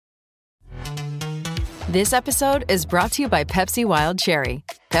This episode is brought to you by Pepsi Wild Cherry.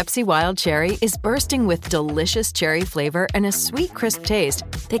 Pepsi Wild Cherry is bursting with delicious cherry flavor and a sweet, crisp taste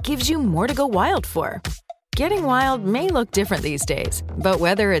that gives you more to go wild for. Getting wild may look different these days, but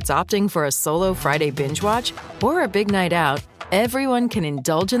whether it's opting for a solo Friday binge watch or a big night out, everyone can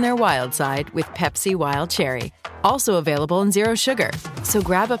indulge in their wild side with Pepsi Wild Cherry. Also available in Zero Sugar. So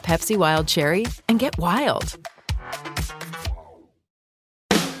grab a Pepsi Wild Cherry and get wild.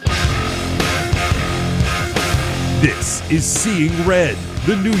 This is Seeing Red,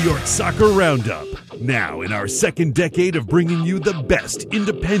 the New York Soccer Roundup. Now in our second decade of bringing you the best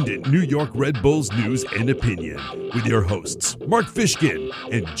independent New York Red Bulls news and opinion with your hosts, Mark Fishkin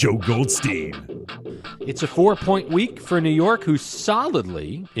and Joe Goldstein. It's a 4-point week for New York, who's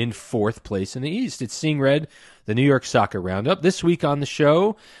solidly in fourth place in the East. It's Seeing Red, the New York Soccer Roundup. This week on the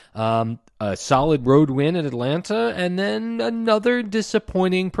show, a solid road win at Atlanta, and then another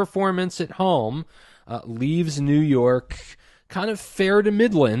disappointing performance at home leaves New York kind of fair to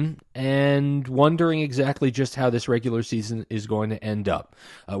Midland and wondering exactly just how this regular season is going to end up.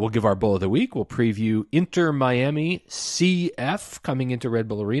 We'll give our Bull of the Week. We'll preview Inter Miami CF coming into Red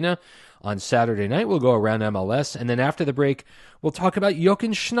Bull Arena on Saturday night. We'll go around MLS. And then after the break, we'll talk about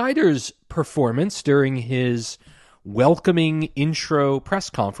Jochen Schneider's performance during his welcoming intro press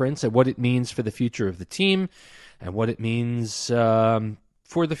conference and what it means for the future of the team and what it means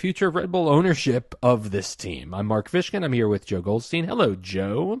for the future of Red Bull ownership of this team. I'm Mark Fishkin. I'm here with Joe Goldstein. Hello,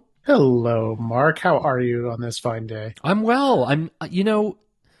 Joe. Hello, Mark. How are you on this fine day? I'm well.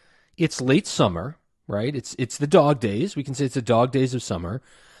 It's late summer, right? It's the dog days. We can say it's the dog days of summer.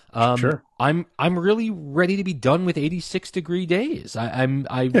 Sure. I'm really ready to be done with 86-degree days. I'm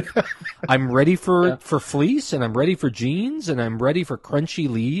ready for fleece, and I'm ready for jeans, and I'm ready for crunchy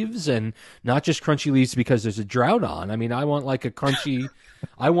leaves, and not just crunchy leaves because there's a drought on. I mean, I want like a crunchy.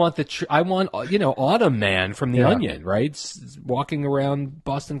 I want Autumn Man from The Onion, right? Walking around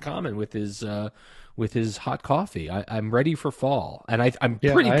Boston Common with his hot coffee. I'm ready for fall, and I'm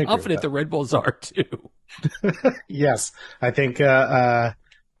pretty confident the Red Bulls are too. Yes, I think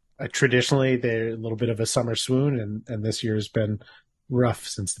traditionally they're a little bit of a summer swoon, and this year has been rough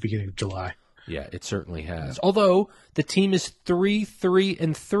since the beginning of July. Yeah, it certainly has. Although the team is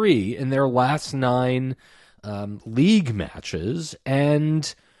 3-3-3 in their last 9 league matches,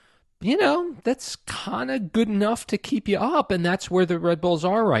 and that's kind of good enough to keep you up, and that's where the Red Bulls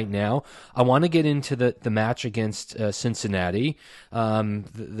are right now. I want to get into the match against Cincinnati.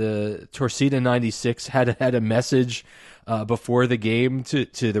 The Torcida 96 had a message before the game to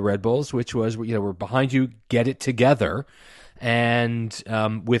the Red Bulls, which was, we're behind you, get it together. And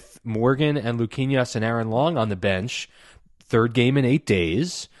with Morgan and Luquinhas and Aaron Long on the bench, third game in 8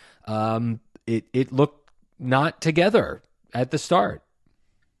 days, it looked not together at the start.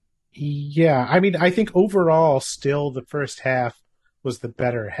 Yeah, I mean, I think overall, still the first half was the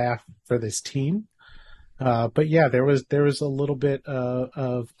better half for this team. But yeah, there was a little bit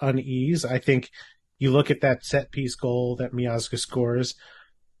of unease. I think you look at that set piece goal that Miazga scores.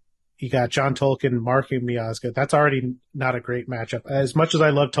 You got John Tolkin marking Miazga. That's already not a great matchup. As much as I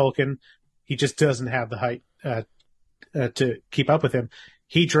love Tolkin, he just doesn't have the height to keep up with him.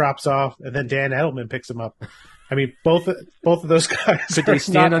 He drops off, and then Dan Edelman picks him up. I mean, both of those guys. Could they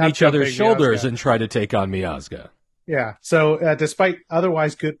stand on each other's shoulders and try to take on Miazga? Yeah. So despite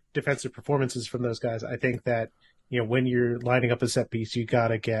otherwise good defensive performances from those guys, I think that when you're lining up a set piece, you got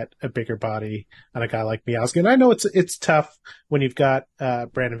to get a bigger body on a guy like Miazga. And I know it's tough when you've got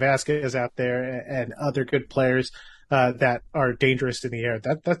Brandon Vasquez out there and other good players that are dangerous in the air.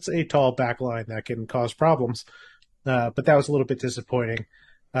 That's a tall back line that can cause problems. But that was a little bit disappointing.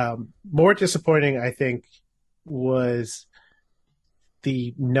 More disappointing, I think, was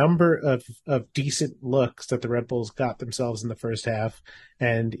the number of decent looks that the Red Bulls got themselves in the first half,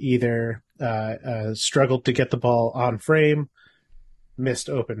 and either struggled to get the ball on frame, missed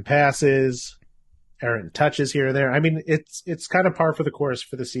open passes, errant touches here and there. I mean, it's kind of par for the course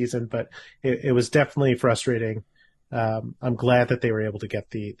for the season, but it was definitely frustrating. I'm glad that they were able to get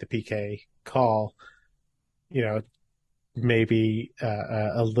the PK call. Maybe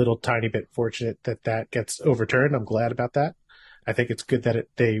a little tiny bit fortunate that gets overturned. I'm glad about that. I think it's good that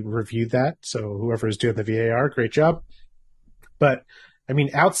they reviewed that. So whoever is doing the VAR, great job. But I mean,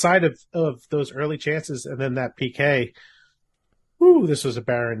 outside of those early chances and then that PK, this was a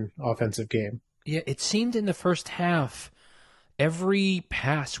barren offensive game. Yeah, it seemed in the first half, every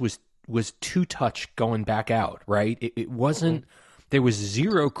pass was two-touch going back out, right? It wasn't, there was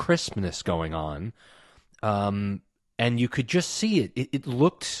zero crispness going on. And you could just see it. It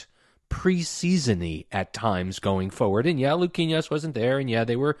looked preseason-y at times going forward. And yeah, Luke Quinones wasn't there, and yeah,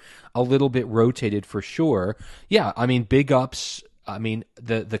 they were a little bit rotated for sure. Yeah, I mean, big ups. I mean,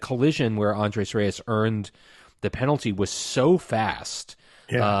 the collision where Andres Reyes earned the penalty was so fast.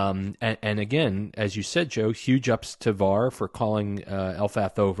 Yeah. And again, as you said, Joe, huge ups to VAR for calling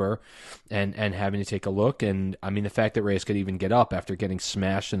Elfath over and having to take a look. And I mean, the fact that Reyes could even get up after getting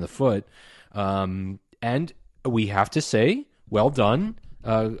smashed in the foot. And we have to say, well done,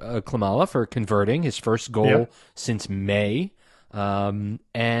 Klimala, for converting his first goal since May. And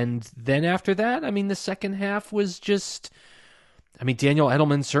then after that, I mean, the second half was just... I mean, Daniel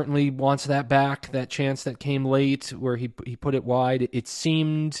Edelman certainly wants that back, that chance that came late where he put it wide. It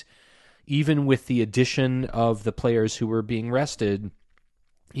seemed, even with the addition of the players who were being rested,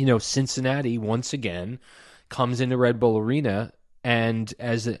 Cincinnati once again comes into Red Bull Arena and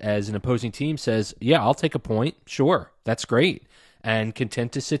as an opposing team says, yeah, I'll take a point. Sure, that's great. And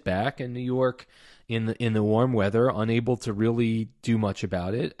content to sit back, and New York in the warm weather, unable to really do much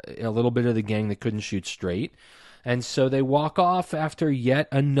about it. A little bit of the gang that couldn't shoot straight. And so they walk off after yet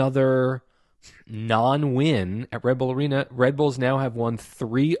another non-win at Red Bull Arena. Red Bulls now have won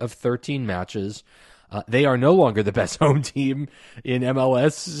 3 of 13 matches. They are no longer the best home team in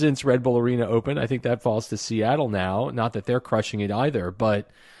MLS since Red Bull Arena opened. I think that falls to Seattle now. Not that they're crushing it either, but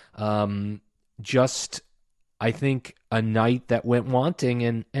just, I think, a night that went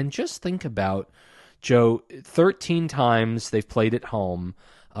wanting. And just think about, Joe, 13 times they've played at home.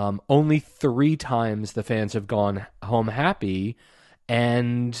 Only 3 times the fans have gone home happy,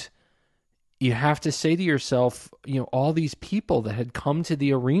 and you have to say to yourself, all these people that had come to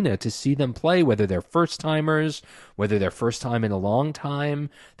the arena to see them play, whether they're first-timers, whether they're first time in a long time,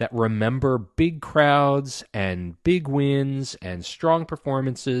 that remember big crowds and big wins and strong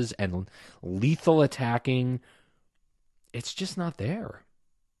performances and lethal attacking, it's just not there.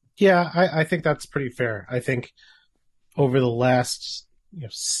 Yeah, I think that's pretty fair. I think over the last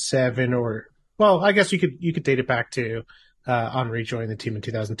 7 or, well, I guess you could date it back to Henry joining the team in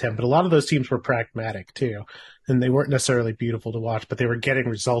 2010, but a lot of those teams were pragmatic too, and they weren't necessarily beautiful to watch, but they were getting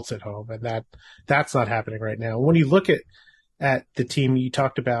results at home, and that's not happening right now. When you look at the team you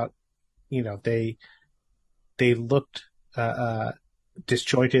talked about, they looked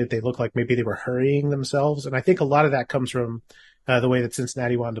disjointed. They looked like maybe they were hurrying themselves, and I think a lot of that comes from the way that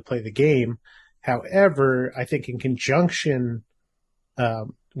Cincinnati wanted to play the game. However, I think in conjunction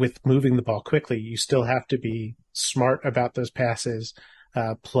with moving the ball quickly, you still have to be smart about those passes,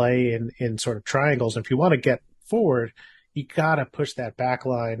 play in sort of triangles. And if you want to get forward, you got to push that back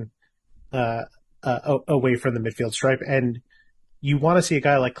line away from the midfield stripe. And you want to see a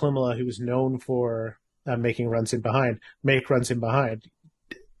guy like Klimala, who is known for making runs in behind, make runs in behind.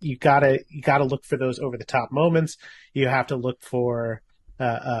 You gotta look for those over the top moments. You have to look for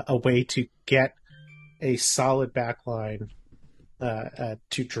a way to get a solid back line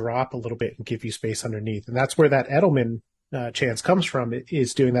to drop a little bit and give you space underneath. And that's where that Edelman chance comes from,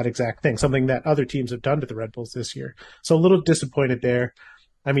 is doing that exact thing, something that other teams have done to the Red Bulls this year. So a little disappointed there.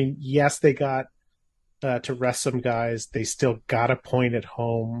 I mean, yes, they got to rest some guys. They still got a point at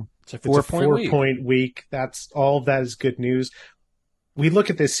home. It's a 4-point week. That's all of that is good news. We look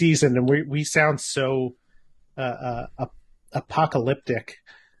at this season and we sound so apocalyptic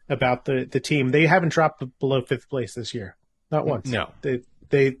about the team. They haven't dropped below 5th place this year. Not once. No.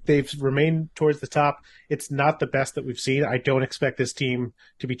 They've remained towards the top. It's not the best that we've seen. I don't expect this team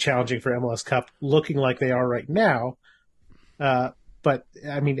to be challenging for MLS Cup looking like they are right now. But,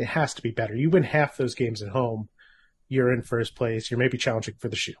 I mean, it has to be better. You win half those games at home, you're in first place. You're maybe challenging for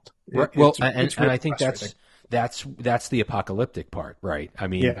the Shield. It's really I think that's the apocalyptic part, right? I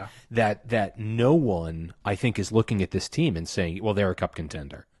mean, that no one, I think, is looking at this team and saying, well, they're a cup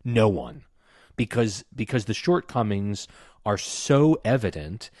contender. No one. Because the shortcomings are so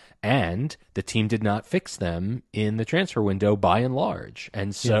evident, and the team did not fix them in the transfer window by and large.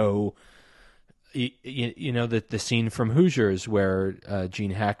 And so, the scene from Hoosiers where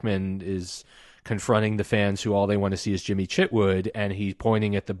Gene Hackman is confronting the fans who all they want to see is Jimmy Chitwood, and he's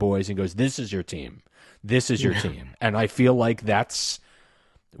pointing at the boys and goes, "This is your team. This is your team." And I feel like that's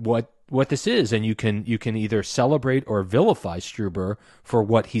what this is. And you can either celebrate or vilify Struber for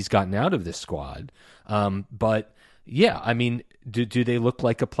what he's gotten out of this squad. But yeah, I mean, do they look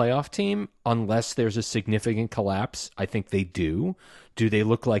like a playoff team? Unless there's a significant collapse, I think they do. Do they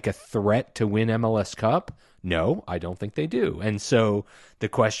look like a threat to win MLS Cup? No, I don't think they do. And so the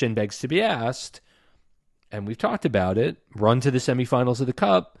question begs to be asked, and we've talked about it, run to the semifinals of the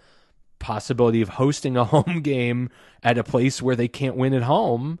Cup, possibility of hosting a home game at a place where they can't win at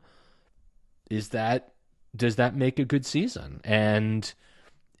home. Does that make a good season? And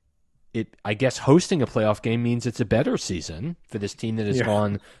I guess hosting a playoff game means it's a better season for this team that has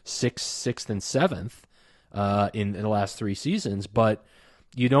gone sixth, and seventh in the last 3 seasons. But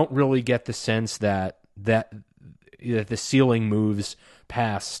you don't really get the sense that the ceiling moves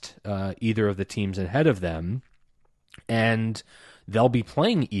past either of the teams ahead of them, and they'll be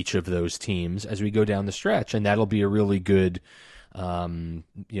playing each of those teams as we go down the stretch, and that'll be a really good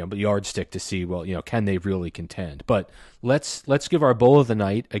yardstick to see, can they really contend? But let's give our bull of the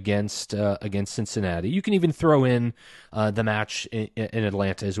night against Cincinnati. You can even throw in the match in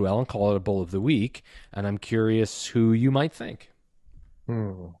Atlanta as well and call it a bull of the week. And I'm curious who you might think.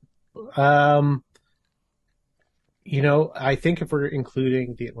 I think if we're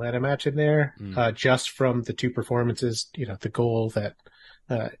including the Atlanta match in there, just from the 2 performances, the goal that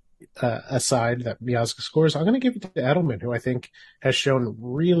aside that Miazga scores, I'm going to give it to Edelman, who I think has shown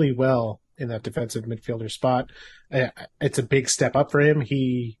really well in that defensive midfielder spot. It's a big step up for him.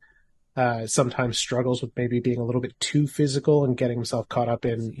 He sometimes struggles with maybe being a little bit too physical and getting himself caught up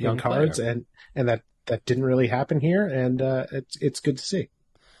in young cards, and that didn't really happen here, and it's good to see.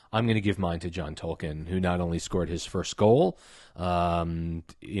 I'm going to give mine to John Tolkin, who not only scored his first goal, of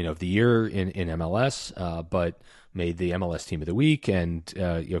the year in MLS, but made the MLS Team of the Week, and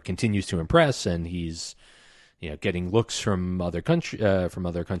continues to impress. And he's getting looks from other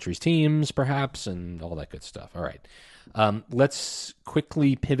countries' teams, perhaps, and all that good stuff. All right, let's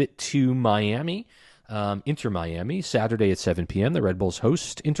quickly pivot to Miami. Inter Miami, Saturday at 7 p.m. The Red Bulls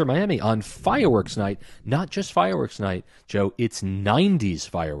host Inter Miami on fireworks night. Not just fireworks night, Joe. It's 90s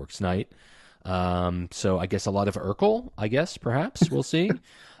fireworks night. So I guess a lot of Urkel, perhaps. We'll see.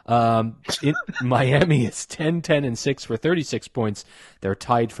 Miami is 10-10-6 for 36 points. They're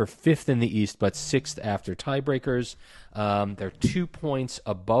tied for 5th in the East, but 6th after tiebreakers. They're 2 points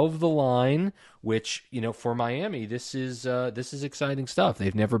above the line, which, for Miami, this is exciting stuff.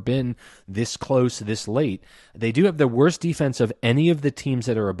 They've never been this close this late. They do have the worst defense of any of the teams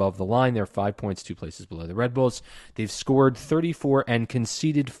that are above the line. They're 5 points, 2 places below the Red Bulls. They've scored 34 and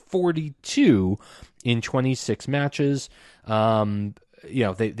conceded 42 in 26 matches.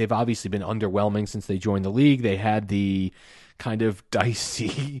 They've obviously been underwhelming since they joined the league. They had the kind of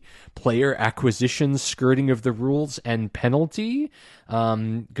dicey player acquisition skirting of the rules and penalty.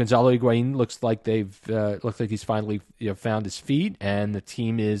 Gonzalo Higuain looks like he's finally found his feet, and the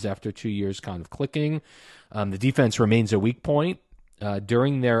team is, after 2 years, kind of clicking. The defense remains a weak point.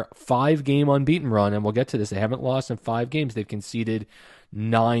 During their 5-game unbeaten run, and we'll get to this, they haven't lost in 5 games. They've conceded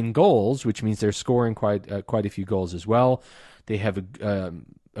 9 goals, which means they're scoring quite a few goals as well. They have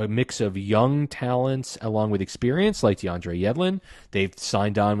a mix of young talents along with experience, like DeAndre Yedlin. They've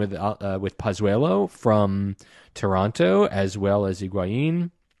signed on with Pozuelo from Toronto, as well as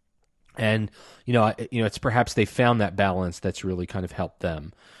Higuain. And it's perhaps they found that balance that's really kind of helped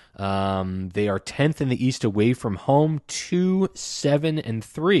them. They are 10th in the East away from home,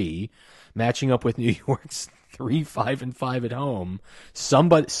 2-7-3, matching up with New York's 3-5-5 at home.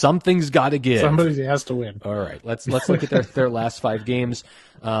 Something's got to give. Somebody has to win. All right, let's look at their last 5 games.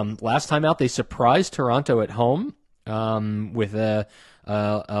 Last time out, they surprised Toronto at home with a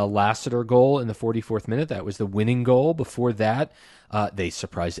Lassiter goal in the 44th minute. That was the winning goal. Before that, they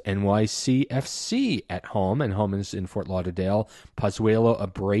surprised NYCFC at home, and home is in Fort Lauderdale. Pozuelo a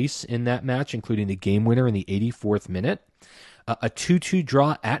brace in that match, including the game winner in the 84th minute. A 2-2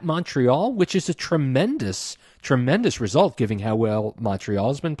 draw at Montreal, which is a tremendous result, given how well Montreal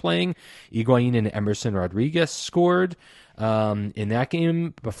has been playing. Higuain and Emerson Rodriguez scored in that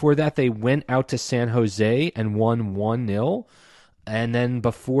game. Before that, they went out to San Jose and won 1-0. And then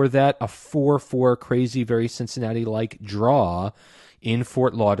before that, a 4-4 crazy, very Cincinnati-like draw in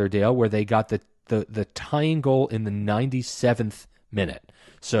Fort Lauderdale, where they got the tying goal in the 97th minute.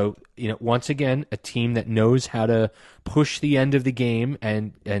 So, once again, a team that knows how to push the end of the game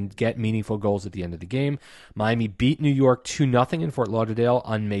and get meaningful goals at the end of the game. Miami beat New York 2-0 in Fort Lauderdale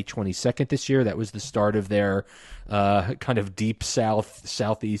on May 22nd this year. That was the start of their kind of deep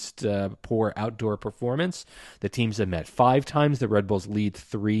southeast poor outdoor performance. The teams have met 5 times. The Red Bulls lead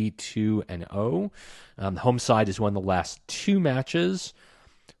 3-2-0. The home side has won the last 2 matches.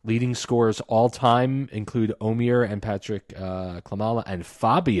 Leading scorers all-time include Omir and Patrick Klimala and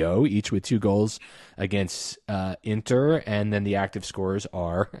Fabio, each with 2 goals against Inter, and then the active scorers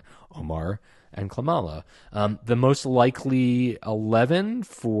are Omar and Klimala. The most likely 11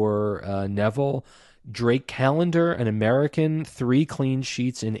 for Neville: Drake Callender, an American, 3 clean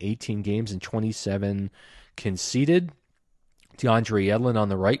sheets in 18 games and 27 conceded. DeAndre Yedlin on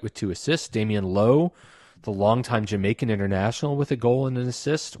the right with 2 assists. Damian Lowe, the longtime Jamaican international, with a goal and an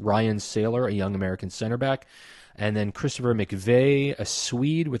assist. Ryan Saylor, a young American center back. And then Christopher McVeigh, a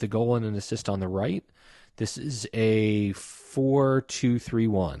Swede with a goal and an assist on the right. This is a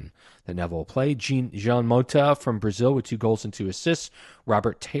 4-2-3-1 that Neville will play. Jean Mota from Brazil with 2 goals and 2 assists.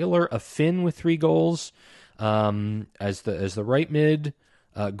 Robert Taylor, a Finn with 3 goals as the right mid.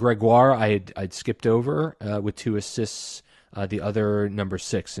 Gregoire, I'd skipped over with 2 assists. The other number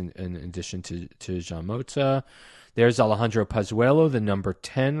 6 in addition to Jean Mota. There's Alejandro Pozuelo, the number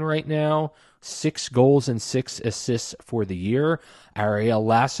 10 right now. 6 goals and 6 assists for the year. Ariel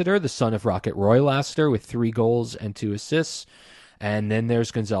Lassiter, the son of Rocket Roy Lassiter, with 3 goals and 2 assists. And then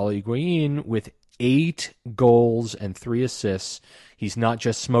there's Gonzalo Higuain with 8 goals and 3 assists. He's not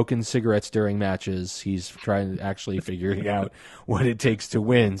just smoking cigarettes during matches. He's trying to actually figuring out what it takes to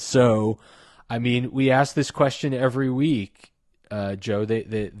win. So, I mean, we ask this question every week, Joe.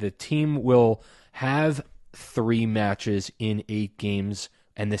 The team will have 3 matches in 8 games,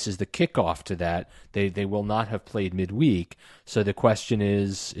 and this is the kickoff to that. They will not have played midweek. So the question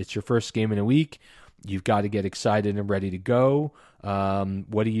is, it's your first game in a week. You've got to get excited and ready to go.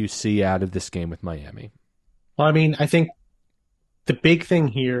 What do you see out of this game with Miami? Well, I mean, I think the big thing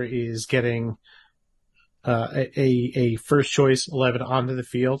here is getting a first choice 11 onto the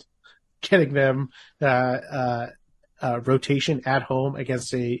field, getting them rotation at home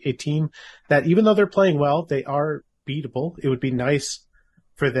against a team that, even though they're playing well, they are beatable. It would be nice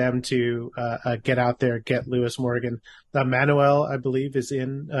for them to get out there, get Lewis Morgan. Manuel, I believe, is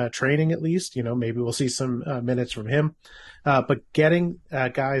in training at least. You know, maybe we'll see some minutes from him. But getting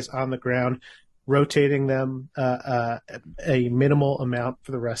guys on the ground, rotating them a minimal amount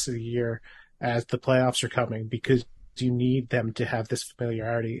for the rest of the year as the playoffs are coming, because you need them to have this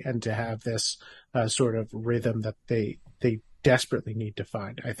familiarity and to have this sort of rhythm that they desperately need to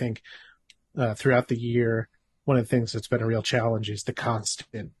find. I think throughout the year, one of the things that's been a real challenge is the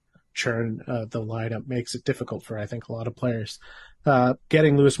constant churn of the lineup makes it difficult for, I think, a lot of players.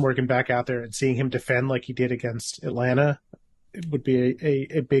 Getting Lewis Morgan back out there and seeing him defend like he did against Atlanta, it would be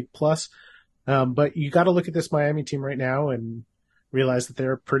a big plus. But you got to look at this Miami team right now and realize that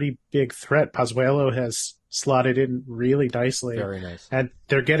they're a pretty big threat. Pozuelo has slotted in really nicely. Very nice. And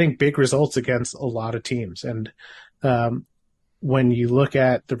they're getting big results against a lot of teams. And when you look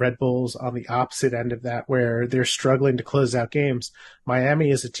at the Red Bulls on the opposite end of that, where they're struggling to close out games,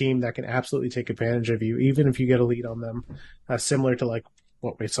 Miami is a team that can absolutely take advantage of you, even if you get a lead on them, similar to like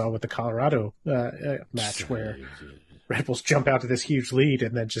what we saw with the Colorado match, where Red Bulls jump out to this huge lead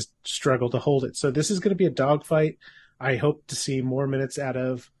and then just struggle to hold it. So this is going to be a dogfight. I hope to see more minutes out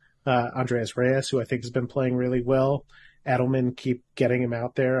of Andreas Reyes, who I think has been playing really well. Edelman, keep getting him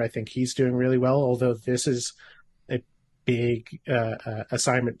out there. I think he's doing really well, although this is a big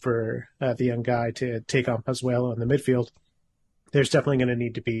assignment for the young guy to take on Pozuelo in the midfield. There's definitely going to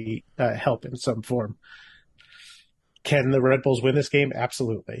need to be help in some form. Can the Red Bulls win this game?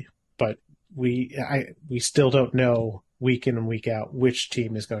 Absolutely. But we still don't know week in and week out which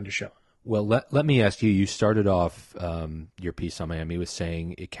team is going to show. Well, let me ask you, you started off your piece on Miami with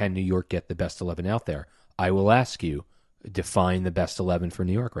saying, can New York get the best 11 out there? I will ask you, define the best 11 for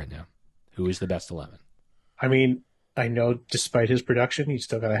New York right now. Who is the best 11? I mean, I know despite his production, you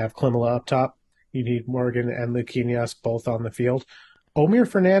still got to have Klimala up top. You need Morgan and Luquinhas both on the field. Omir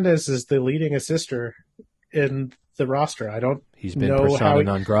Fernandez is the leading assister in the roster. He's been persona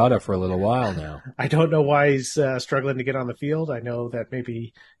non grata for a little while now. I don't know why he's struggling to get on the field. I know that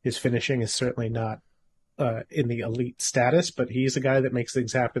maybe his finishing is certainly not in the elite status, but he's a guy that makes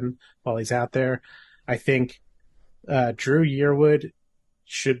things happen while he's out there. I think Drew Yearwood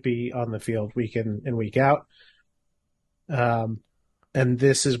should be on the field week in and week out. And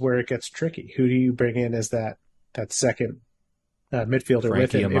this is where it gets tricky. Who do you bring in as that second midfielder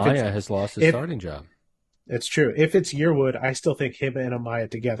with him? Frankie Amaya has lost his starting job. It's true. If it's Yearwood, I still think him and Amaya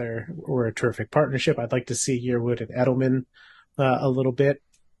together were a terrific partnership. I'd like to see Yearwood and Edelman a little bit.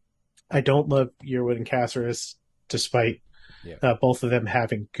 I don't love Yearwood and Cáceres, despite both of them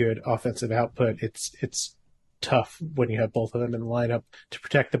having good offensive output. It's tough when you have both of them in the lineup to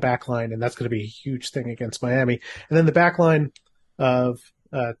protect the back line, and that's going to be a huge thing against Miami. And then the back line of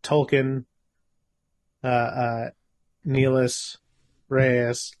Tolkien, Nealis,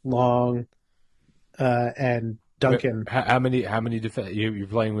 Reyes, Long, and Duncan. How many you're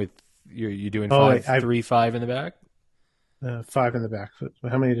playing with? You're doing 5-3-5 in the back. 5 in the back.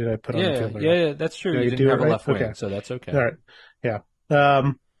 How many did I put on the field? Yeah, that's true. You didn't have a left wing, so that's okay. All right. Yeah.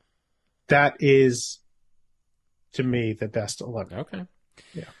 That is, to me, the best 11. Okay.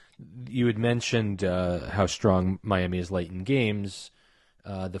 Yeah. You had mentioned how strong Miami is late in games.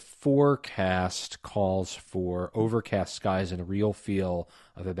 The forecast calls for overcast skies and a real feel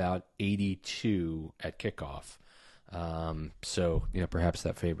of about 82 at kickoff. So, perhaps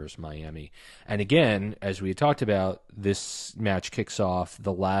that favors Miami. And again, as we had talked about, this match kicks off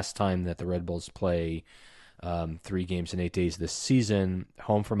the last time that the Red Bulls play 3 games in 8 days this season.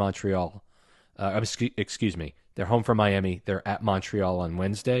 Home for Montreal. Excuse me. They're home for Miami. They're at Montreal on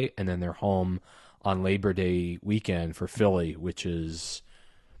Wednesday, and then they're home on Labor Day weekend for Philly, which is...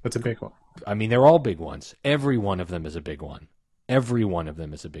 That's a big one. I mean, they're all big ones. Every one of them is a big one. Every one of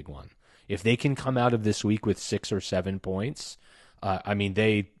them is a big one. If they can come out of this week with 6 or 7 points,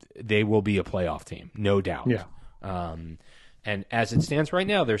 they will be a playoff team, no doubt. Yeah. And as it stands right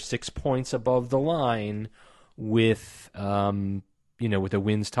now, they're 6 points above the line with with a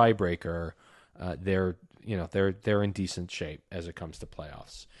wins tiebreaker. They're in decent shape as it comes to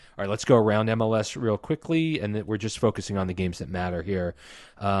playoffs. All right, let's go around MLS real quickly, and we're just focusing on the games that matter here.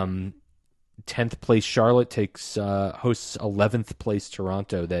 10th place Charlotte hosts 11th place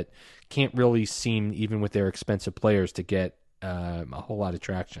Toronto, that can't really seem, even with their expensive players, to get a whole lot of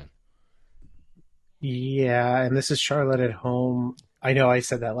traction. Yeah, and this is Charlotte at home. I know I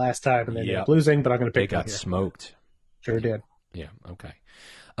said that last time, and they ended up losing, but I'm going to pick them here. They got smoked. Sure did. Yeah, okay.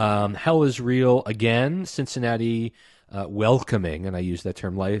 Hell is real again. Cincinnati welcoming, and I use that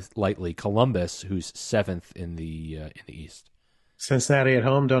term lightly, Columbus, who's 7th in the East. Cincinnati at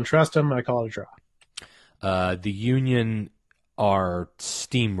home, don't trust them. I call it a draw. The Union are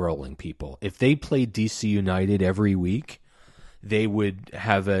steamrolling people. If they played DC United every week, they would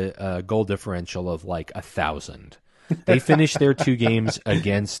have a goal differential of like 1,000. They finished their 2 games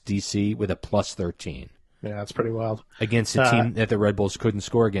against DC with a +13. Yeah, that's pretty wild. Against a team that the Red Bulls couldn't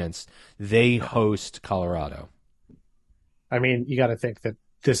score against. They host Colorado. I mean, you got to think that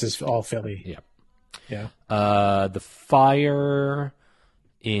this is all Philly. Yeah. Yeah. The Fire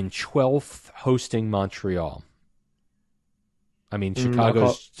in 12th hosting Montreal. I mean,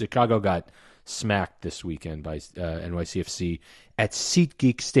 Chicago got smacked this weekend by NYCFC at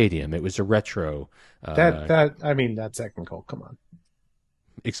SeatGeek Stadium. It was a retro. That second goal. Come on.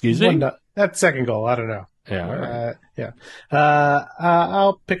 Excuse me? That second goal, I don't know. Yeah. Yeah.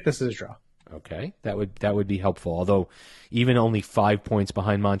 I'll pick this as a draw. Okay, that would be helpful. Although, even only 5 points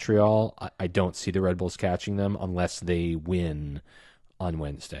behind Montreal, I don't see the Red Bulls catching them unless they win on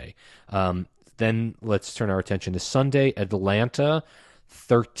Wednesday. Then let's turn our attention to Sunday. Atlanta,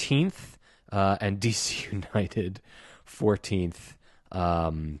 13th, and DC United, 14th.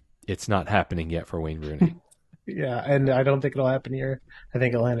 It's not happening yet for Wayne Rooney. Yeah, and I don't think it'll happen here. I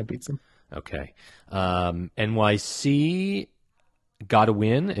think Atlanta beats them. Okay. NYC got a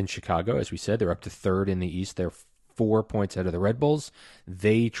win in Chicago, as we said. They're up to 3rd in the East. They're 4 points ahead of the Red Bulls.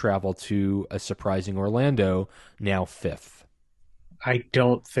 They travel to a surprising Orlando, now 5th. I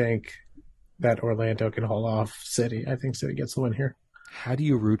don't think that Orlando can hold off City. I think City gets the win here. How do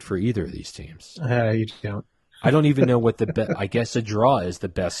you root for either of these teams? You don't. I don't even know what I guess a draw is the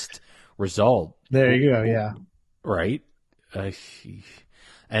best result. There you go, yeah. Right?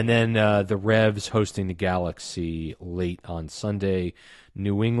 And then the Revs hosting the Galaxy late on Sunday.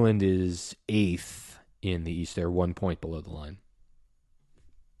 New England is 8th in the East. They're 1 point below the line.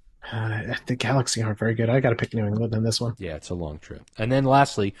 The Galaxy aren't very good. I got to pick New England in this one. Yeah, it's a long trip. And then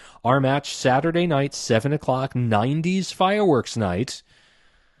lastly, our match Saturday night, 7 o'clock, 90s fireworks night.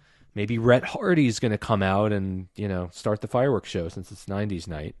 Maybe Rhett Hardy's going to come out and, start the fireworks show since it's 90s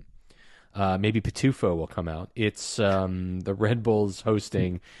night. Maybe Pitufo will come out. It's the Red Bulls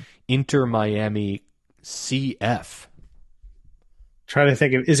hosting Inter Miami CF. Trying to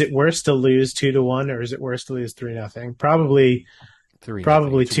think of, is it worse to lose 2-1 or is it worse to lose 3-0? Probably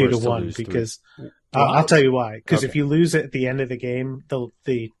 2-1 because I'll tell you why. Because if you lose at the end of the game,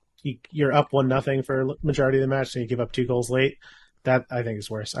 you're up 1-0 for a majority of the match, and you give up 2 goals late. That I think is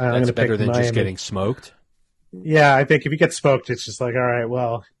worse. That's better than Miami. Just getting smoked. Yeah, I think if you get smoked, it's just like, all right,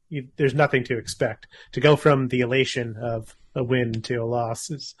 well, there's nothing to expect. To go from the elation of a win to a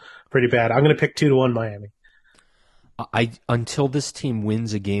loss is pretty bad. I'm going to pick 2-1 Miami. Until this team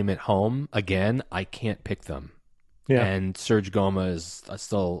wins a game at home again, I can't pick them. Yeah. And Serge Goma is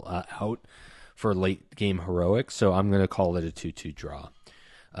still out for late game heroics, so I'm going to call it a 2-2 draw.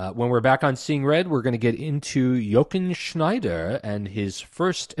 When we're back on Seeing Red, we're going to get into Jochen Schneider and his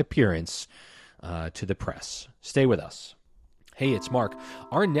first appearance to the press. Stay with us. Hey, it's Mark.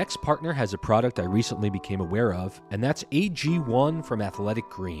 Our next partner has a product I recently became aware of, and that's AG1 from Athletic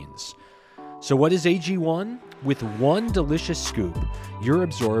Greens. So what is AG1? With one delicious scoop, you're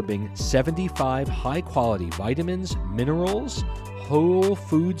absorbing 75 high-quality vitamins, minerals, whole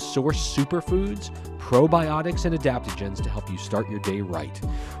food source superfoods, probiotics, and adaptogens to help you start your day right.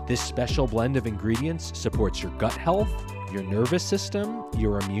 This special blend of ingredients supports your gut health, your nervous system,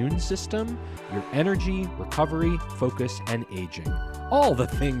 your immune system, your energy, recovery, focus, and aging. All the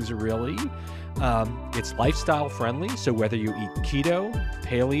things, really. It's lifestyle friendly, so whether you eat keto,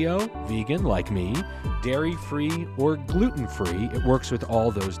 paleo, vegan like me, dairy-free, or gluten-free, it works with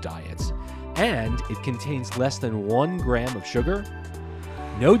all those diets. And it contains less than 1 gram of sugar,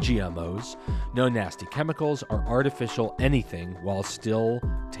 no GMOs, no nasty chemicals or artificial anything, while still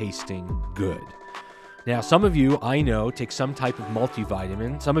tasting good. Now, some of you, I know, take some type of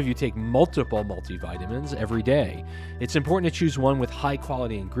multivitamin. Some of you take multiple multivitamins every day. It's important to choose one with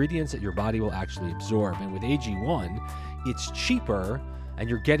high-quality ingredients that your body will actually absorb. And with AG1, it's cheaper, and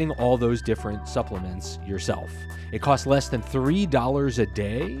you're getting all those different supplements yourself. It costs less than $3 a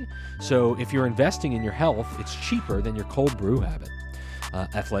day. So if you're investing in your health, it's cheaper than your cold brew habit.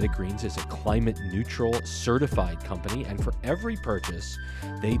 Athletic Greens is a climate-neutral certified company, and for every purchase,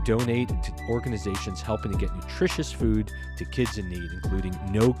 they donate to organizations helping to get nutritious food to kids in need, including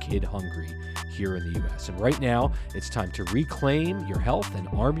No Kid Hungry here in the U.S. And right now, it's time to reclaim your health and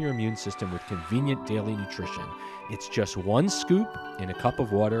arm your immune system with convenient daily nutrition. It's just 1 scoop in a cup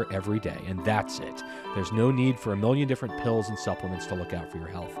of water every day, and that's it. There's no need for a million different pills and supplements to look out for your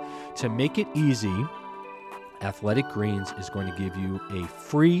health. To make it easy, Athletic Greens is going to give you a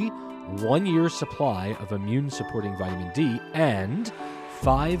free 1-year supply of immune-supporting vitamin D and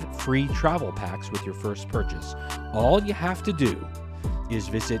 5 free travel packs with your first purchase. All you have to do is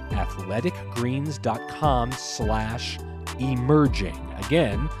visit athleticgreens.com/emerging.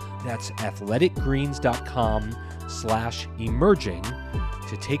 Again, that's athleticgreens.com/emerging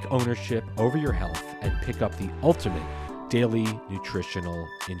to take ownership over your health and pick up the ultimate daily nutritional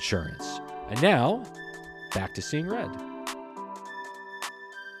insurance. And now, back to Seeing Red.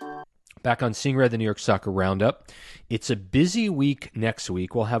 Back on Seeing Red, the New York Soccer Roundup. It's a busy week next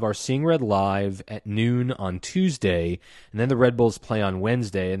week. We'll have our Seeing Red live at noon on Tuesday, and then the Red Bulls play on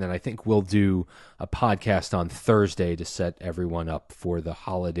Wednesday, and then I think we'll do a podcast on Thursday to set everyone up for the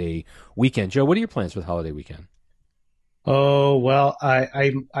holiday weekend. Joe, what are your plans for the holiday weekend? Oh, well,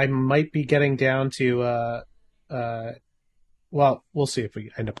 I might be getting down to, well, we'll see if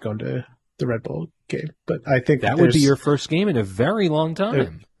we end up going to the Red Bull game, but I think that would be your first game in a very long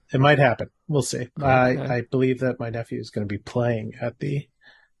time. It might happen. We'll see. Okay. I believe that my nephew is going to be playing at the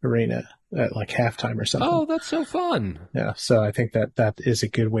arena at like halftime or something. Oh, that's so fun. Yeah, so I think that is a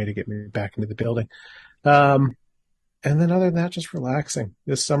good way to get me back into the building. And then other than that, just relaxing.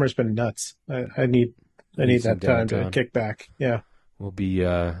 This summer's been nuts. I need that time to kick back. Yeah. We'll be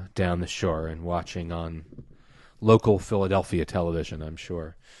down the shore and watching on local Philadelphia television, I'm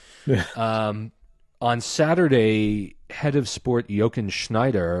sure. On Saturday, head of sport Jochen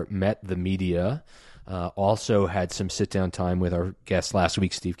Schneider met the media, also had some sit-down time with our guest last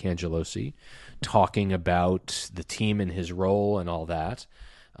week, Steve Cangelosi, talking about the team and his role and all that.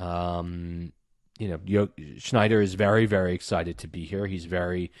 Schneider is very, very excited to be here. He's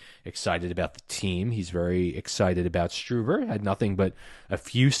very excited about the team. He's very excited about Struber. Had nothing but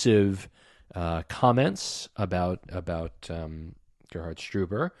effusive comments about Gerhard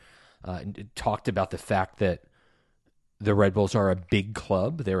Struber. Talked about the fact that the Red Bulls are a big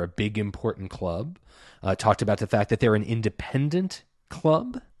club. They're a big, important club. Talked about the fact that they're an independent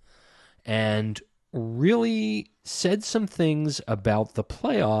club, and really said some things about the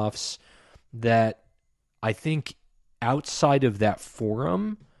playoffs that I think outside of that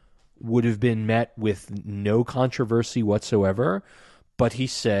forum would have been met with no controversy whatsoever. But he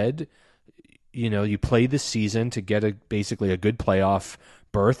said, you play the season to get basically a good playoff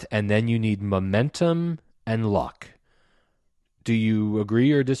berth, and then you need momentum and luck. Do you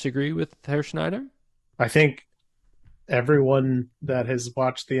agree or disagree with Herr Schneider? I think everyone that has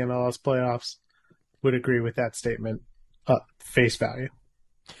watched the MLS playoffs would agree with that statement, face value.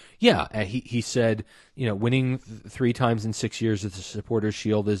 Yeah, he said, winning 3 times in 6 years of the Supporters'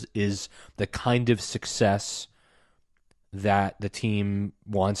 Shield is the kind of success that the team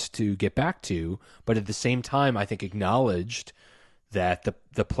wants to get back to, but at the same time, I think acknowledged that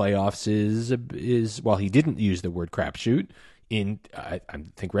the playoffs is while he didn't use the word crapshoot, I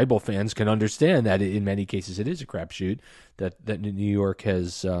think Red Bull fans can understand that in many cases it is a crapshoot that New York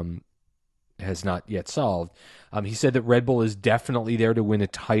has not yet solved. He said that Red Bull is definitely there to win a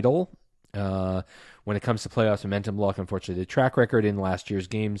title. When it comes to playoffs, momentum, luck, unfortunately, the track record in last year's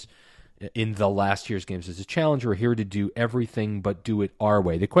games in the last year's games as a challenge. We're here to do everything but do it our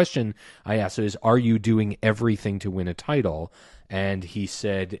way. The question I asked is, are you doing everything to win a title? And he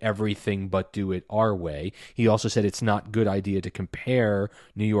said everything but do it our way. He also said it's not a good idea to compare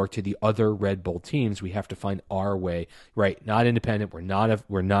New York to the other Red Bull teams. We have to find our way, right? Not independent. We're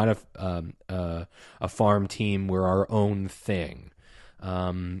not a farm team. We're our own thing.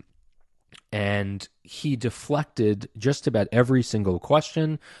 And he deflected just about every single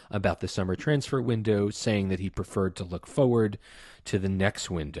question about the summer transfer window, saying that he preferred to look forward to the next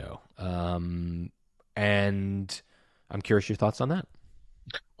window. And I'm curious your thoughts on that.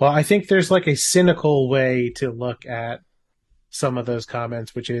 Well, I think there's like a cynical way to look at some of those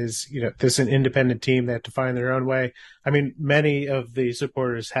comments, which is, this is an independent team. They have to find their own way. I mean, many of the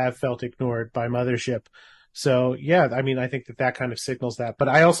supporters have felt ignored by Mothership. So, yeah, I mean, I think that kind of signals that. But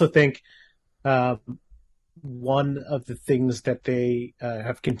I also think one of the things that they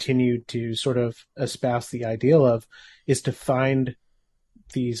have continued to sort of espouse the ideal of is to find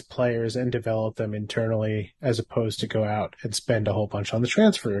these players and develop them internally, as opposed to go out and spend a whole bunch on the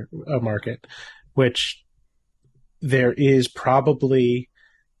transfer market, which there is probably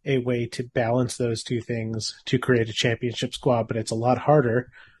a way to balance those two things to create a championship squad, but it's a lot harder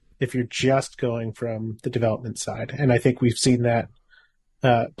if you're just going from the development side. And I think we've seen that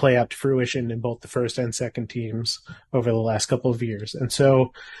play out to fruition in both the first and second teams over the last couple of years. And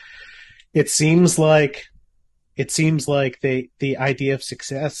so it seems like the idea of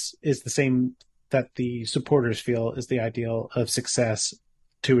success is the same that the supporters feel is the ideal of success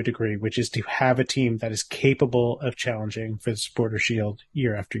to a degree, which is to have a team that is capable of challenging for the Supporter Shield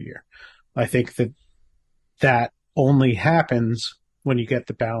year after year. I think that only happens when you get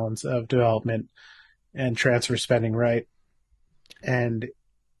the balance of development and transfer spending right. And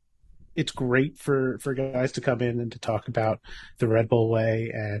it's great for guys to come in and to talk about the Red Bull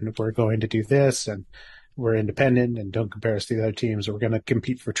way, and we're going to do this, and we're independent, and don't compare us to the other teams. We're going to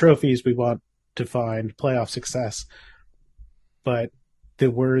compete for trophies. We want to find playoff success. But the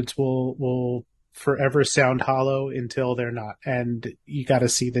words will forever sound hollow until they're not. And you got to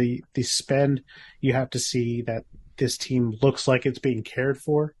see the spend. You have to see that this team looks like it's being cared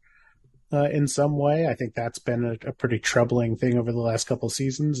for in some way. I think that's been a pretty troubling thing over the last couple of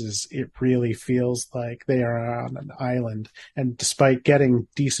seasons. Is it really feels like they are on an island, and despite getting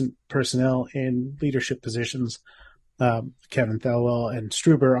decent personnel in leadership positions, Kevin Thelwell and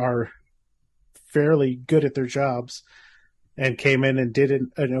Struber are fairly good at their jobs and came in and did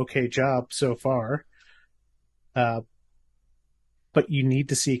an okay job so far. But you need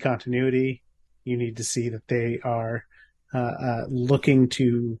to see continuity. You need to see that they are looking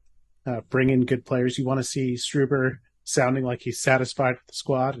to bring in good players. You want to see Struber sounding like he's satisfied with the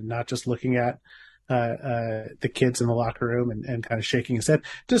squad and not just looking at the kids in the locker room and kind of shaking his head,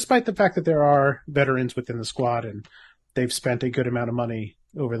 despite the fact that there are veterans within the squad and they've spent a good amount of money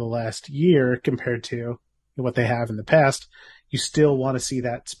over the last year compared to what they have in the past. You still want to see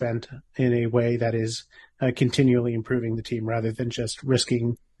that spent in a way that is continually improving the team, rather than just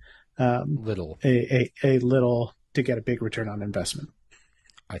risking a little to get a big return on investment.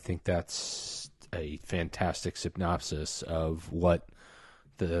 I think that's a fantastic synopsis of what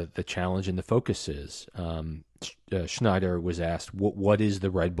the challenge and the focus is. Schneider was asked, what is the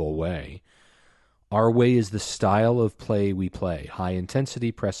Red Bull way? Our way is the style of play we play. High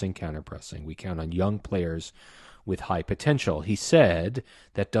intensity, pressing, counter-pressing. We count on young players with high potential. He said,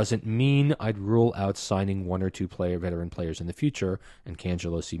 that doesn't mean I'd rule out signing one or two veteran players in the future. And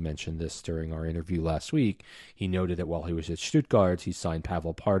Cangelosi mentioned this during our interview last week. He noted that while he was at Stuttgart, he signed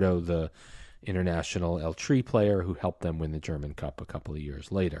Pavel Pardo, the international El Tri player who helped them win the German Cup a couple of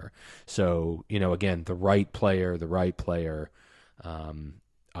years later. So, again, the right player.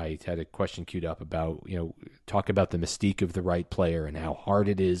 I had a question queued up about, talk about the mystique of the right player and how hard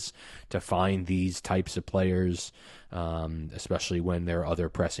it is to find these types of players, especially when there are other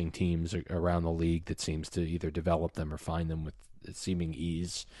pressing teams around the league that seems to either develop them or find them with seeming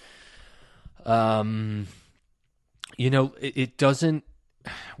ease. It doesn't,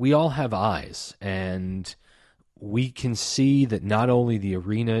 we all have eyes, and we can see that not only the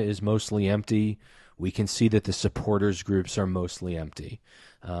arena is mostly empty, we can see that the supporters groups are mostly empty.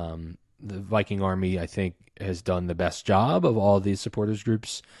 The Viking Army, I think, has done the best job of all these supporters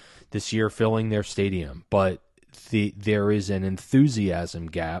groups this year filling their stadium. But there is an enthusiasm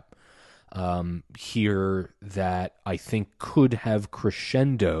gap here that I think could have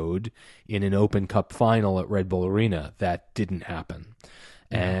crescendoed in an Open Cup final at Red Bull Arena. That didn't happen.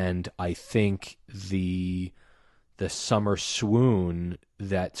 And I think the summer swoon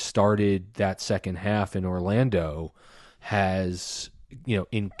that started that second half in Orlando has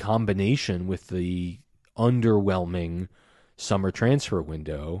in combination with the underwhelming summer transfer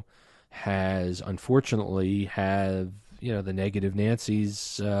window, has unfortunately had the negative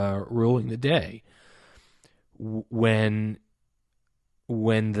Nancy's ruling the day. When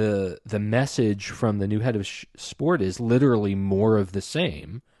the message from the new head of sport is literally more of the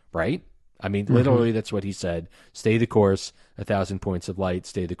same, right? I mean, literally, that's what he said. Stay the course, 1,000 points of light,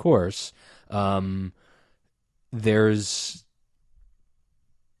 stay the course. I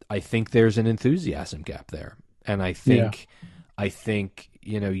think there's an enthusiasm gap there. And I think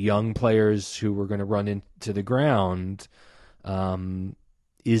young players who were going to run into the ground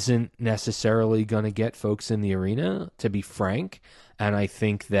isn't necessarily going to get folks in the arena, to be frank. And I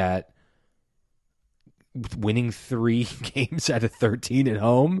think that winning 3 games out of 13 at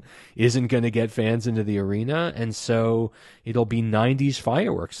home isn't going to get fans into the arena. And so it'll be 90s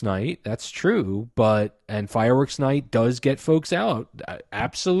fireworks night. That's true. And fireworks night does get folks out.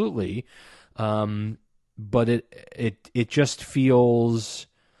 Absolutely. But it just feels,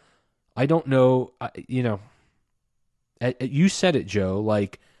 I don't know, you said it, Joe,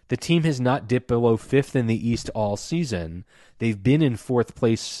 like the team has not dipped below 5th in the East all season. They've been in 4th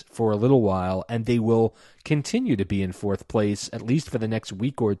place for a little while, and they will continue to be in 4th place at least for the next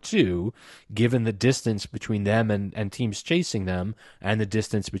week or two, given the distance between them and teams chasing them and the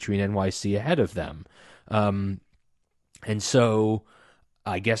distance between NYC ahead of them. And so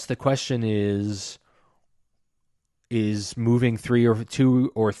I guess the question is moving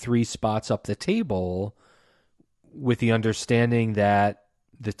 2 or 3 spots up the table with the understanding that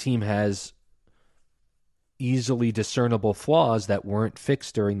the team has easily discernible flaws that weren't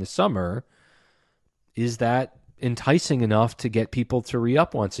fixed during the summer. Is that enticing enough to get people to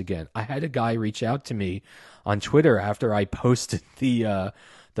re-up once again? I had a guy reach out to me on Twitter after I posted the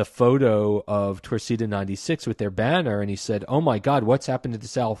photo of Torcida 96 with their banner, and he said, "Oh my God, what's happened to the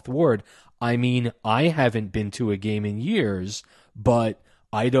South Ward? I mean, I haven't been to a game in years, but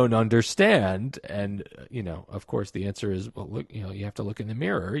I don't understand." And, of course the answer is, well, look, you have to look in the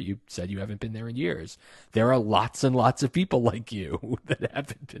mirror. You said you haven't been there in years. There are lots and lots of people like you that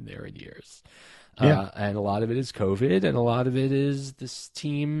haven't been there in years. Yeah. And a lot of it is COVID, and a lot of it is this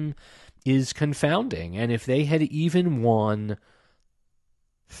team is confounding. And if they had even won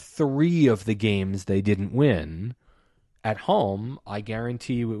 3 of the games they didn't win at home, I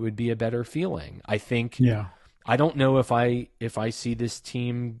guarantee you it would be a better feeling. I think. Yeah. I don't know if I see this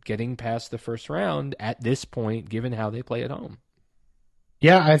team getting past the first round at this point, given how they play at home.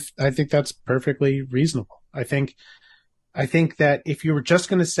 Yeah, I think that's perfectly reasonable. I think that if you were just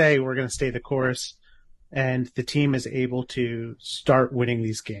going to say we're going to stay the course, and the team is able to start winning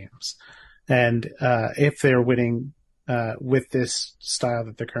these games, and if they're winning with this style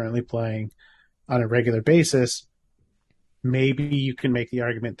that they're currently playing on a regular basis, maybe you can make the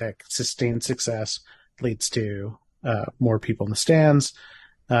argument that sustained success leads to more people in the stands,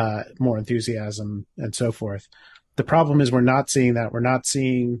 more enthusiasm, and so forth. The problem is we're not seeing that. We're not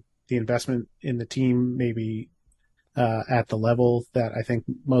seeing the investment in the team maybe at the level that I think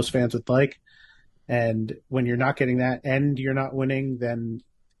most fans would like. And when you're not getting that and you're not winning, then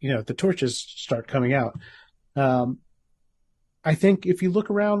the torches start coming out. I think if you look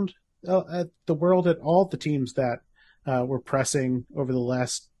around at the world, at all the teams that were pressing over the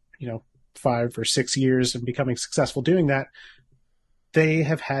last 5 or 6 years and becoming successful doing that, they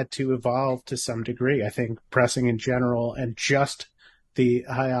have had to evolve to some degree. I think pressing in general and just the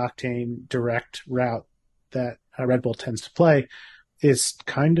high octane direct route that Red Bull tends to play is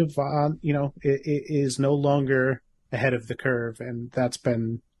kind of it is no longer ahead of the curve, and that's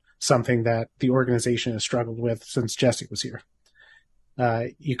been something that the organization has struggled with since Jesse was here.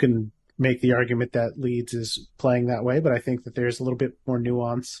 You can make the argument that Leeds is playing that way, but I think that there's a little bit more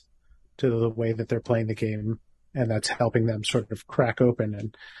nuance to the way that they're playing the game, and that's helping them sort of crack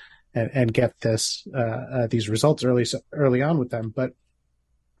open and get these results early on with them. But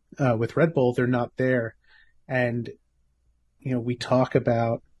with Red Bull, they're not there, and we talk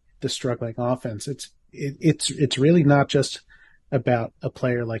about the struggling offense. It's really not just about a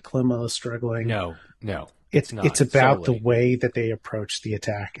player like Klima struggling. No, it's about the way that they approach the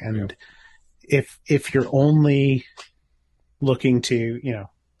attack, and if you're only looking to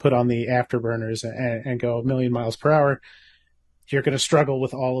put on the afterburners and go a million miles per hour, you're going to struggle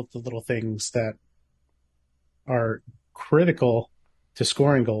with all of the little things that are critical to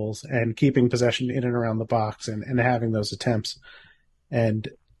scoring goals and keeping possession in and around the box and having those attempts. And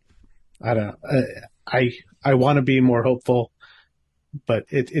I don't know, I want to be more hopeful, but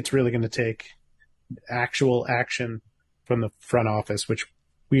it's really going to take actual action from the front office, which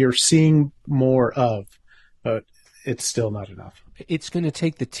we are seeing more of, but it's still not enough. It's going to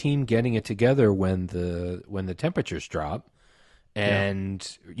take the team getting it together when the temperatures drop,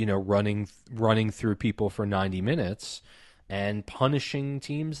 and running through people for 90 minutes and punishing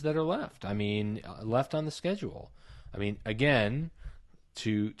teams that are left. I mean, left on the schedule. I mean, again,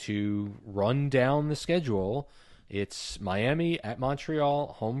 to run down the schedule, it's Miami, at Montreal,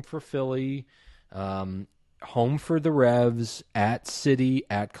 home for Philly, home for the Revs, at City,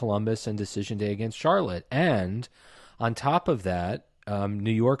 at Columbus, and decision day against Charlotte. And on top of that,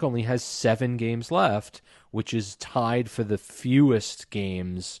 New York only has 7 games left, which is tied for the fewest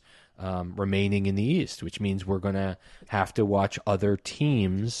games remaining in the East, which means we're going to have to watch other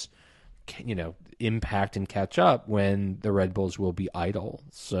teams, impact and catch up when the Red Bulls will be idle.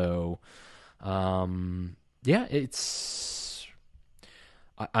 So, it's,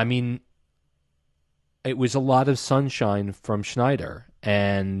 I mean, it was a lot of sunshine from Schneider,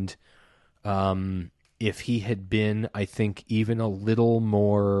 and if he had been, I think, even a little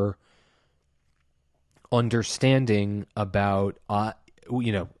more understanding about, I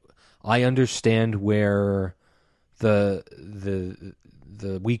understand where the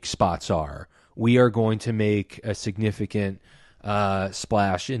weak spots are. We are going to make a significant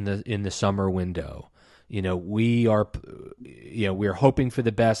splash in the summer window. We're hoping for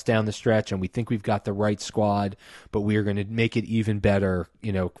the best down the stretch, and we think we've got the right squad, but we are going to make it even better,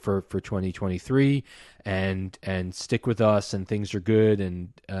 for 2023, and stick with us, and things are good,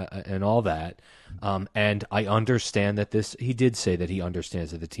 and all that. And I understand that he did say that he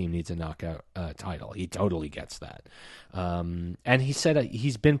understands that the team needs a knockout title. He totally gets that. And he said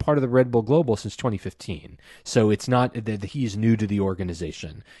he's been part of the Red Bull Global since 2015. So it's not that he's new to the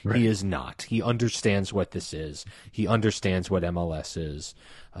organization. Right. He is not. He understands what this is. He understands what MLS is.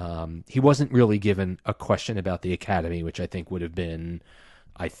 He wasn't really given a question about the academy, which I think would have been,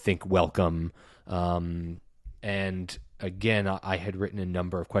 welcome. And again, I had written a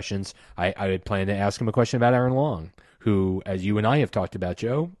number of questions. I had planned to ask him a question about Aaron Long, who, as you and I have talked about,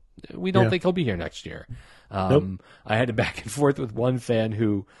 Joe, we don't think he'll be here next year. Nope. I had a back and forth with one fan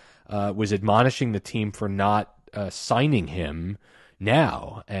who was admonishing the team for not signing him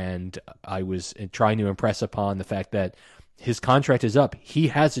now, and I was trying to impress upon the fact that his contract is up. He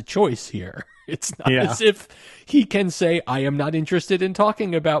has a choice here. It's not as if he can say, I am not interested in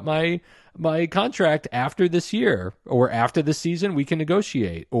talking about my contract after this year, or after the season we can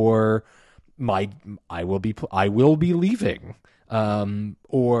negotiate, or I will be leaving.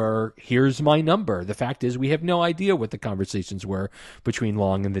 Or here's my number. The fact is, we have no idea what the conversations were between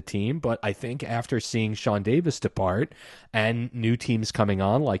Long and the team, but I think after seeing Sean Davis depart and new teams coming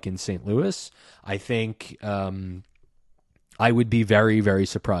on, like in St. Louis, I think, I would be very, very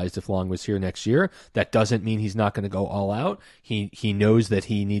surprised if Long was here next year. That doesn't mean he's not going to go all out. He knows that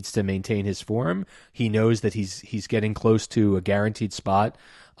he needs to maintain his form. He knows that he's getting close to a guaranteed spot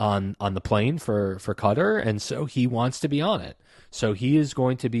on the plane for Qatar, and so he wants to be on it. So he is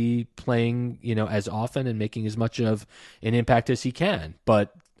going to be playing, as often and making as much of an impact as he can.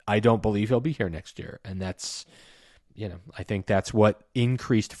 But I don't believe he'll be here next year, and that's, I think that's what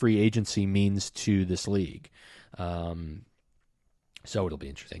increased free agency means to this league. So it'll be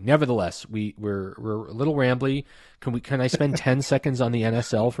interesting. Nevertheless, we're a little rambly. Can I spend 10 seconds on the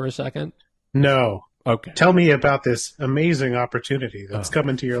NSL for a second? No. Okay. Tell me about this amazing opportunity that's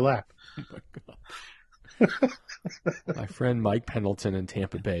coming to your lap. Oh my My friend Mike Pendleton in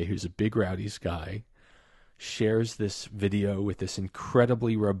Tampa Bay, who's a big Rowdies guy, shares this video with this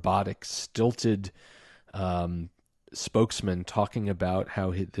incredibly robotic, stilted spokesman talking about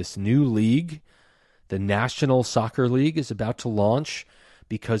how this new league, the National Soccer League, is about to launch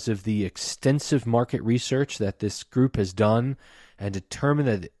because of the extensive market research that this group has done and determined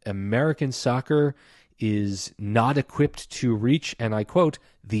that American soccer is not equipped to reach, and I quote,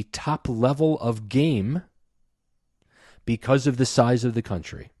 the top level of game because of the size of the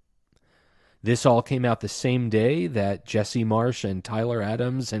country. This all came out the same day that Jesse Marsh and Tyler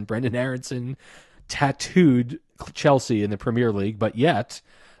Adams and Brendan Aronson tattooed Chelsea in the Premier League, but yet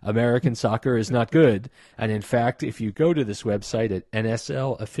American soccer is not good. And in fact, if you go to this website at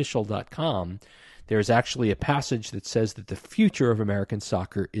nslofficial.com, there's actually a passage that says that the future of American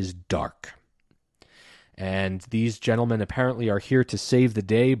soccer is dark. And these gentlemen apparently are here to save the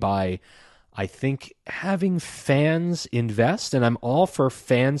day by, I think, having fans invest. And I'm all for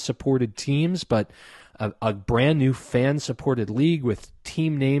fan-supported teams, but a brand new fan-supported league with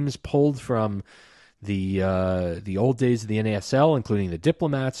team names pulled from the old days of the NASL, including the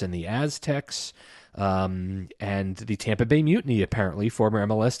Diplomats and the Aztecs, and the Tampa Bay Mutiny, apparently, former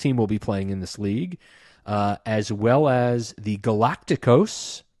MLS team, will be playing in this league, as well as the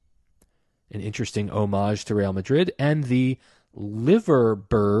Galacticos, an interesting homage to Real Madrid, and the liver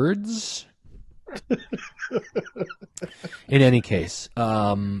birds. In any case,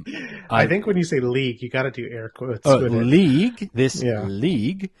 I think when you say league, you got to do air quotes. League, Yeah.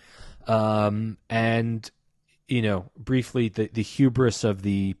 league, and briefly the hubris of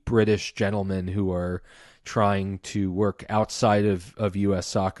the British gentlemen who are trying to work outside of U.S.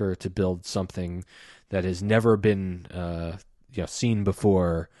 soccer to build something that has never been seen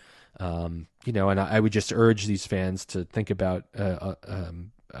before. And I would just urge these fans to think about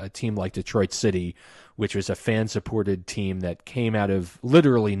a team like Detroit City, which was a fan-supported team that came out of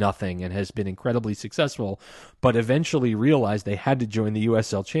literally nothing and has been incredibly successful, but eventually realized they had to join the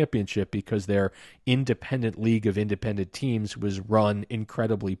USL Championship because their independent league of independent teams was run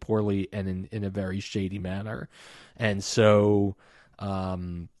incredibly poorly and in a very shady manner. And so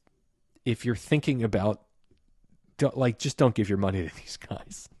if you're thinking about, just don't give your money to these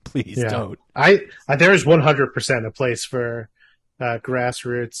guys. Please don't. There is 100% a place for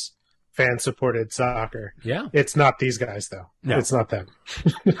grassroots fan-supported soccer. Yeah. It's not these guys, though. No. It's not them.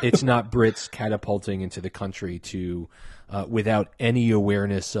 It's not Brits catapulting into the country to without any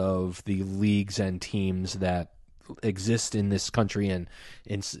awareness of the leagues and teams that exist in this country, and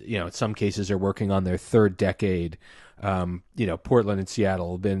in some cases are working on their third decade. Portland and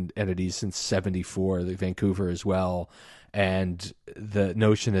Seattle have been entities since '74, Vancouver as well, and the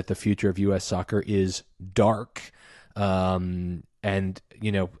notion that the future of U.S. soccer is dark. And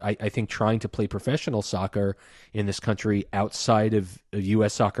I think trying to play professional soccer in this country outside of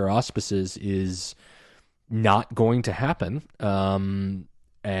U.S. soccer auspices is not going to happen.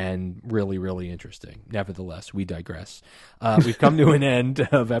 And really, really interesting. Nevertheless, we digress. We've come to an end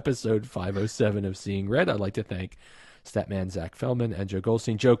of episode 507 of Seeing Red. I'd like to thank Statman Zach Feldman and Joe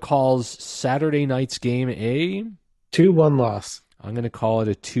Goldstein. Joe calls Saturday night's game a 2-1 loss. I'm going to call it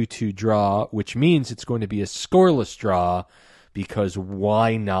a 2-2 draw, which means it's going to be a scoreless draw, because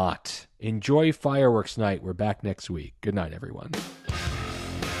why not? Enjoy fireworks night. We're back next week. Good night, everyone.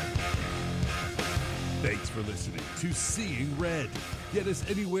 Thanks for listening to Seeing Red. Get us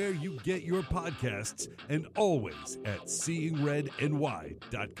anywhere you get your podcasts and always at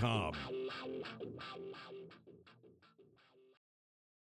seeingredny.com.